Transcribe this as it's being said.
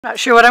Not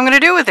sure what I'm going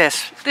to do with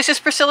this. This is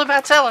Priscilla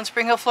Batzell in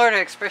Spring Hill,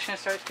 Florida,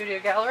 Expressionist Art Studio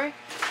Gallery,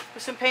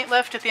 with some paint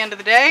left at the end of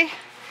the day,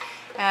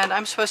 and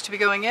I'm supposed to be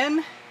going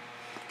in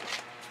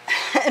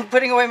and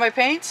putting away my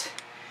paints,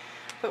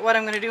 but what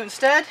I'm going to do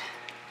instead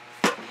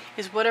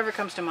is whatever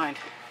comes to mind.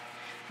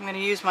 I'm going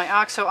to use my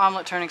OXO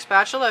omelet turning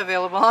spatula,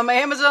 available on my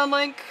Amazon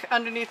link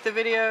underneath the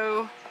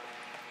video,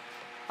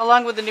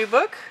 along with the new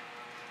book,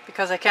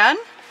 because I can.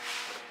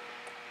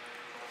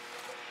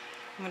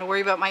 I'm going to worry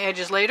about my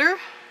edges later.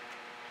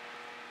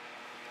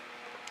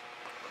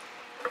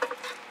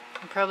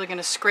 I'm probably going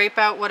to scrape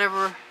out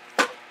whatever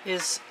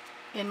is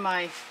in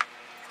my...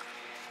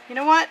 You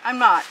know what? I'm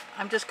not.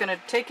 I'm just going to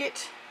take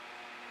it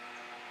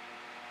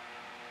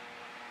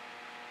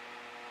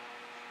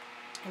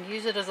and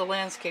use it as a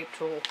landscape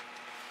tool.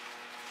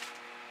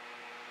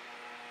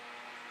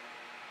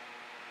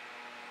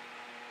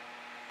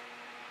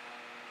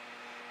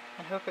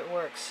 And hope it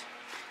works.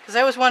 Because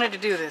I always wanted to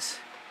do this.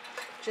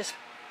 Just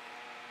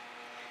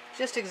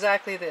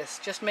exactly this.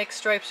 Just make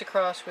stripes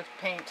across with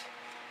paint.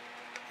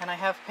 And I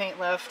have paint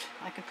left.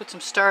 I can put some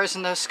stars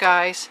in those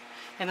skies.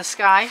 In the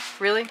sky?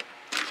 Really?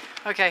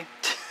 Okay.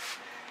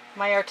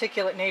 My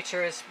articulate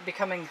nature is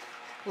becoming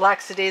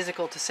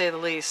lackadaisical, to say the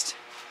least.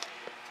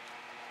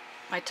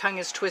 My tongue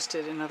is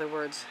twisted, in other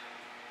words.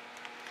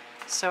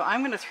 So I'm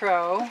going to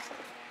throw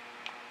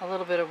a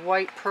little bit of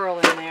white pearl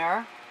in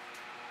there.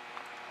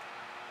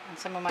 And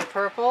some of my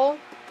purple.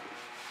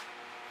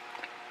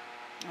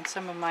 And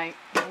some of my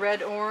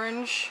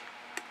red-orange.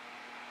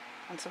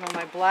 And some of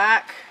my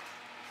black.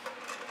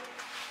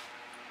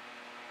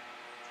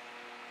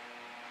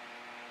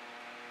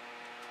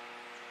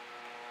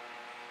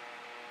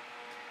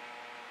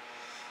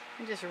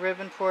 And just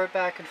ribbon pour it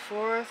back and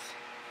forth.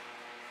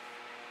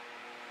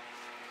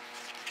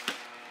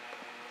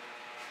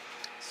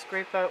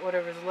 Scrape out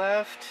whatever's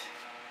left.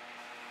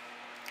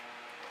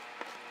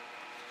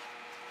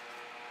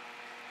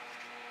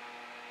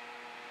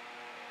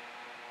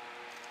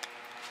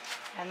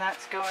 And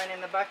that's going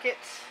in the bucket.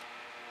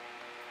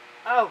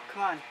 Oh,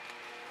 come on.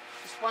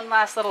 Just one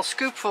last little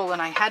scoopful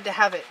and I had to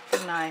have it,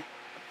 didn't I?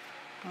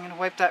 I'm going to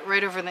wipe that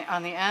right over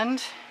on the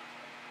end.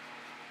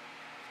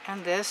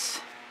 And this.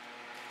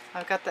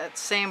 I've got that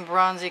same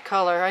bronzy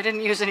color. I didn't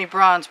use any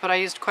bronze, but I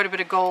used quite a bit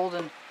of gold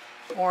and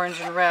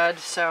orange and red,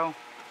 so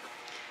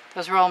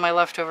those are all my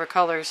leftover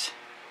colors.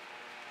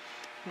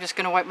 I'm just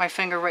going to wipe my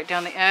finger right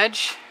down the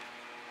edge,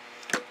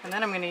 and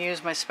then I'm going to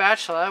use my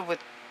spatula with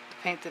the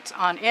paint that's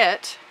on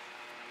it.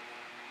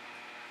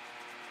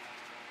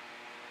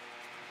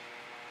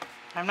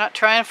 I'm not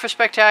trying for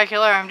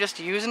spectacular, I'm just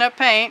using up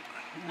paint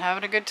and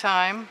having a good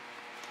time.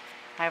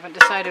 I haven't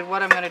decided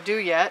what I'm going to do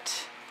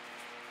yet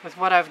with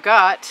what I've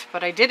got,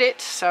 but I did it,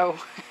 so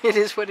it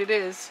is what it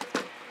is.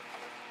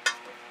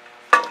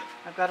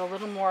 I've got a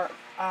little more,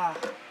 I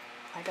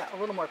got a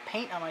little more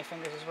paint on my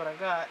fingers is what I've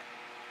got.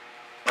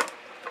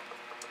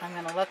 I'm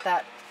going to let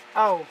that,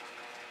 oh,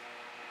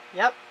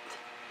 yep.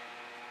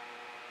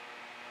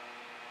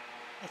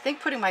 I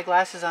think putting my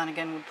glasses on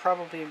again would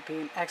probably be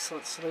an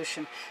excellent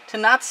solution to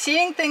not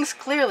seeing things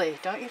clearly,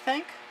 don't you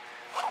think?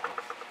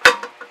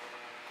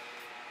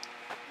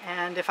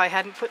 And if I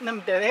hadn't put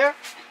them there,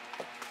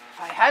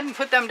 I hadn't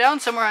put them down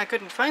somewhere I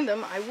couldn't find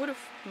them, I would have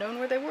known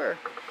where they were.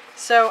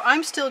 So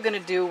I'm still going to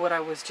do what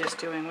I was just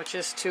doing, which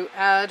is to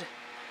add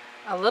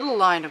a little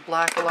line of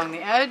black along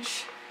the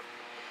edge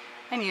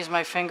and use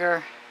my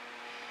finger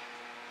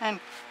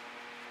and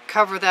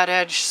cover that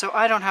edge so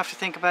I don't have to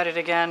think about it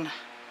again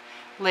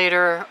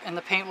later, and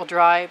the paint will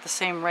dry at the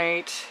same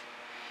rate,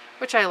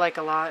 which I like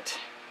a lot.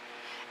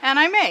 And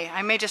I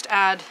may just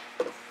add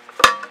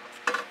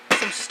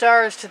some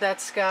stars to that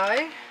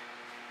sky.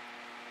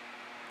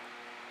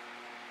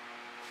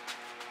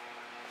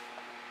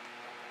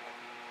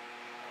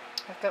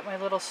 I've got my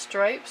little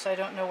stripes. I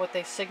don't know what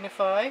they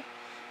signify.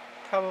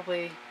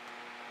 Probably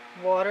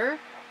water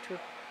to a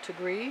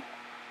degree.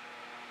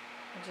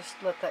 I'll just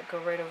let that go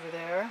right over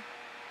there.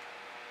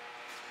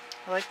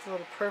 I like the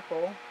little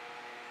purple.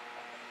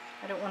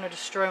 I don't want to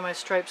destroy my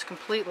stripes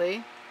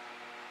completely.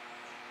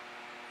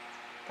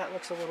 That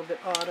looks a little bit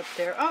odd up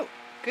there. Oh,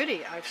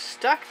 goody. I've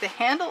stuck the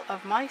handle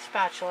of my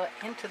spatula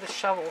into the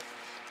shovel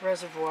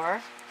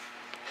reservoir.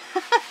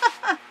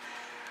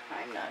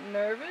 I'm not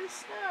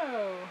nervous.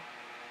 No.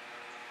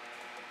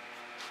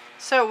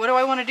 So what do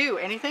I want to do?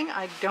 Anything?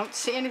 I don't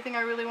see anything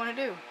I really want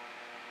to do.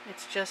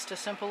 It's just a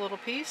simple little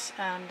piece,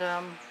 and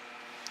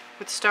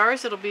with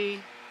stars it'll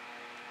be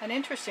an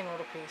interesting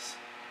little piece.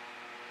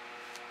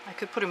 I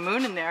could put a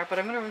moon in there, but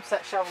I'm going to rinse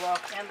that shovel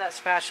off, and that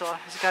spatula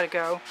has got to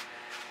go,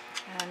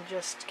 and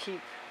just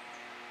keep...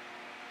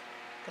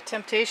 The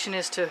temptation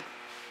is to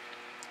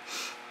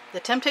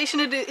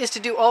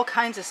do all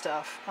kinds of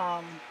stuff.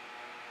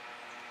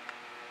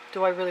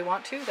 Do I really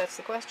want to? That's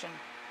the question.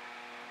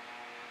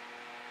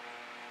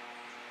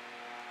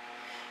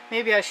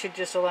 Maybe I should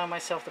just allow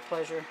myself the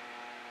pleasure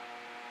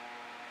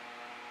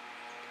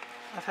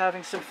of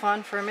having some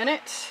fun for a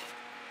minute,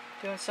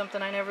 doing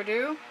something I never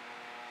do.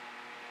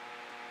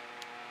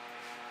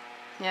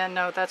 Yeah,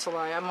 no, that's a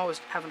lie. I'm always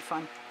having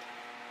fun.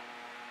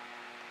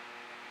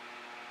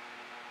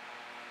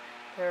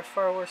 There are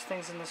far worse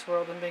things in this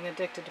world than being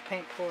addicted to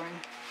paint pouring.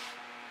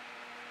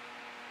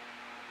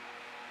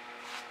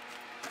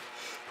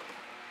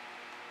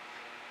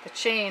 The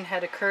chain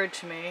had occurred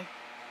to me.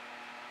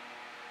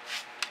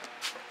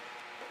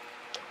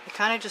 It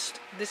kind of just,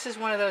 this is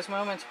one of those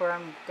moments where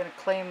I'm going to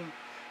claim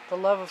the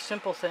love of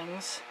simple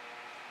things.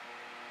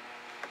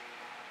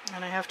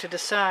 And I have to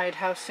decide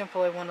how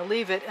simple I want to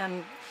leave it.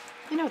 And,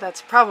 you know,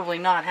 that's probably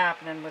not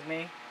happening with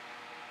me.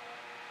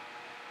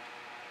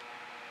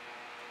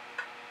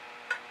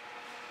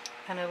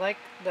 And I like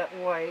that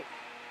white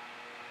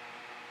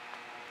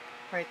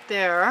right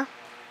there.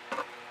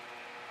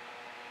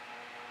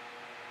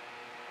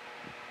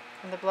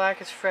 And the black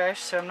is fresh,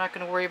 so I'm not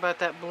going to worry about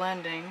that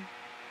blending.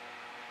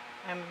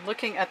 I'm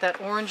looking at that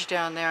orange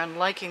down there and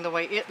liking the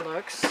way it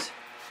looks.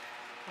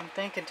 I'm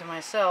thinking to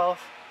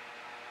myself,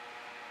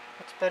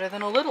 what's better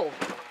than a little?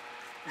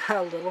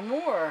 A little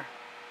more.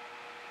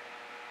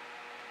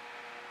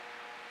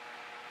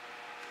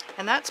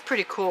 And that's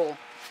pretty cool.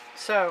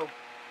 So,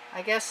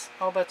 I guess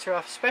all bets are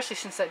off, especially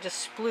since that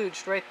just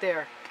splooged right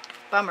there.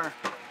 Bummer.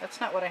 That's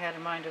not what I had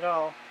in mind at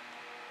all.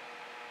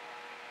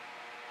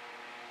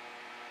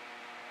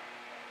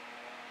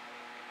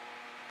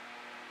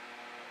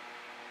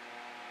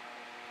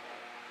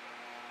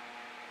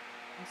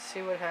 Let's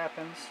see what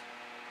happens.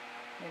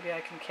 Maybe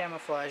I can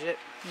camouflage it.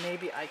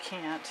 Maybe I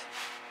can't.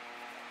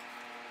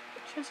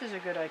 But chances are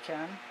good I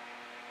can.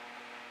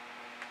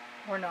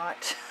 Or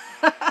not.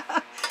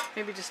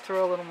 Maybe just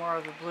throw a little more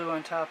of the blue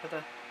on top of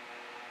the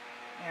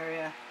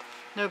area.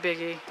 No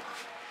biggie.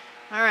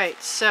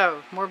 Alright,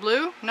 so, more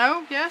blue?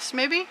 No? Yes?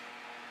 Maybe?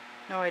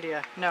 No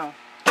idea. No.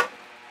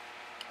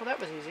 Well, that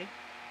was easy.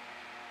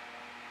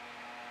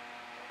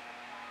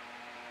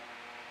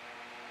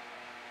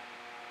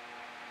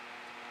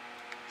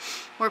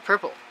 More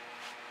purple.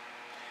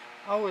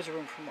 Always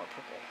room for more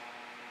purple.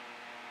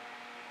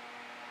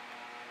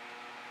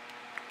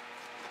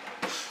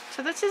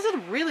 So this is a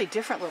really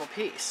different little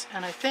piece,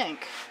 and I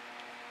think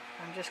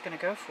I'm just going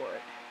to go for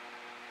it.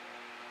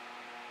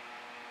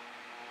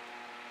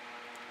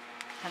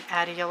 And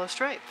add a yellow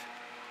stripe,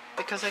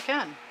 because I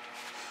can.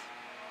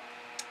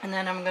 And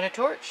then I'm going to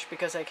torch,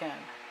 because I can.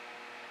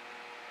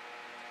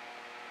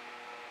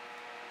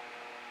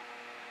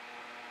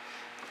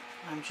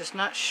 I'm just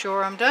not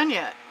sure I'm done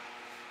yet.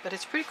 But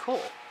it's pretty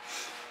cool.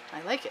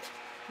 I like it.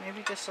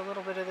 Maybe just a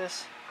little bit of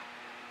this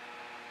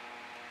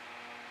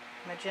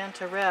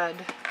magenta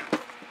red.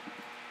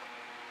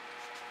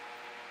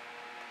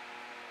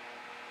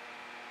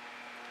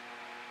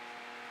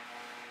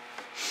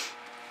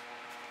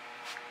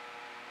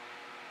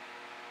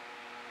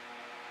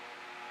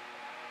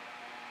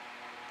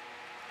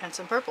 And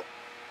some purple.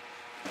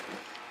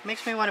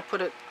 Makes me want to put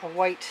a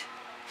white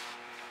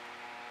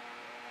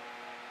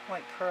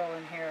pearl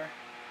in here.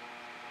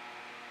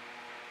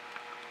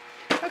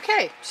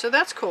 Okay, so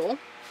that's cool.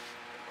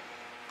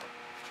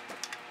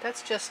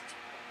 That's just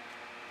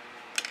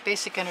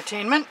basic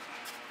entertainment.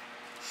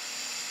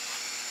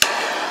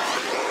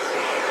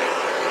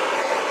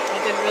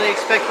 I didn't really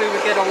expect we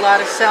would get a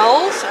lot of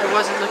cells. I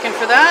wasn't looking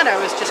for that.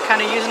 I was just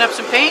kind of using up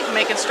some paint and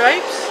making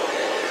stripes.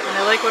 And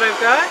I like what I've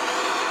got.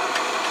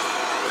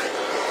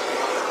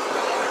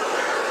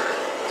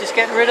 Just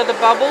getting rid of the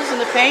bubbles in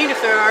the paint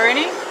if there are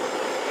any.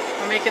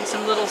 We're making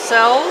some little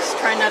cells,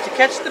 trying not to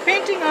catch the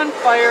painting on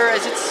fire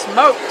as it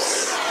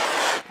smokes.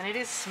 And it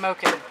is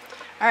smoking.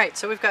 Alright,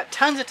 so we've got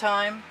tons of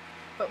time,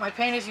 but my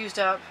paint is used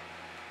up.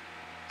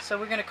 So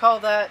we're going to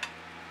call that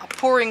a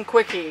pouring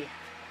quickie.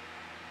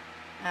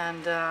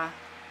 And I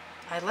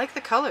like the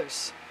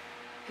colors.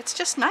 It's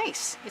just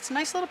nice. It's a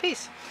nice little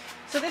piece.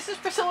 So this is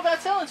Priscilla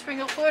Batzell in Spring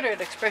Hill, Florida at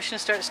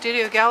Expressionist Art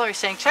Studio Gallery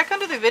saying check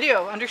under the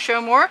video under Show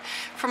More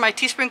for my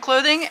Teespring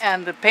clothing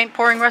and the paint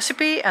pouring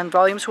recipe and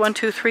volumes 1,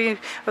 2, 3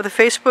 of the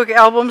Facebook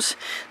albums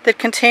that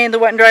contain the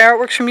wet and dry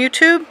artworks from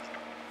YouTube.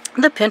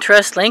 The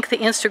Pinterest link, the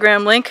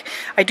Instagram link.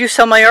 I do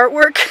sell my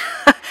artwork.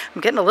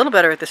 I'm getting a little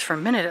better at this for a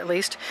minute at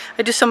least.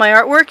 I do sell my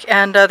artwork,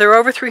 and there are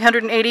over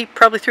 380,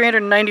 probably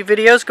 390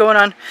 videos, going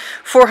on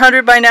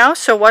 400 by now,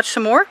 so watch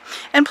some more.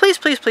 And please,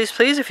 please, please,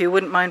 please, if you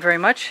wouldn't mind very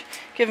much,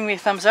 giving me a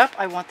thumbs up.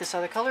 I want this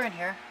other color in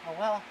here. Oh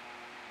well.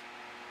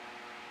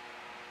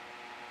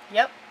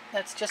 Yep,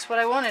 that's just what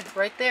I wanted,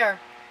 right there.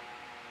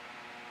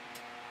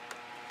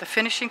 The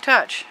finishing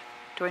touch.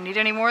 Do I need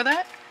any more of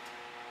that?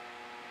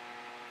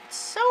 It's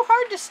so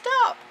hard to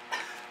stop.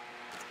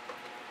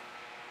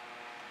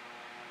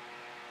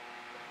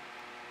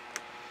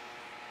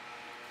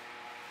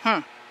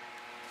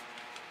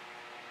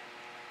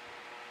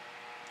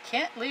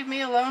 Can't leave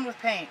me alone with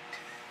paint.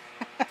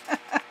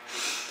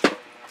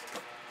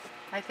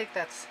 I think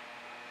that's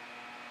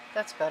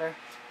better.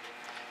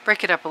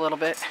 Break it up a little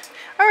bit.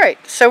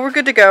 Alright, so we're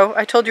good to go.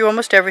 I told you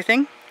almost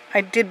everything. I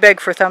did beg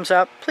for a thumbs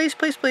up. Please,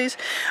 please, please.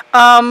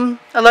 I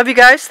love you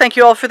guys. Thank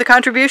you all for the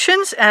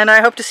contributions, and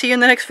I hope to see you in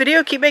the next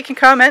video. Keep making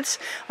comments.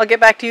 I'll get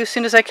back to you as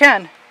soon as I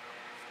can.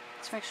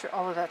 Let's make sure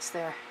all of that's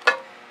there.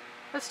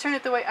 Let's turn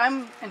it the way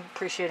I'm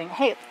appreciating.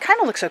 Hey, it kind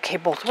of looks okay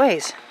both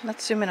ways.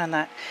 Let's zoom in on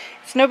that.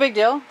 It's no big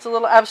deal. It's a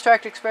little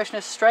abstract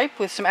expressionist stripe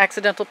with some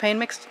accidental paint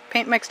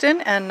mixed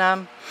in.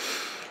 And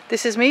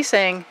this is me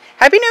saying,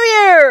 Happy New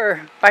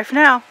Year! Bye for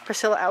now.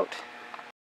 Priscilla out.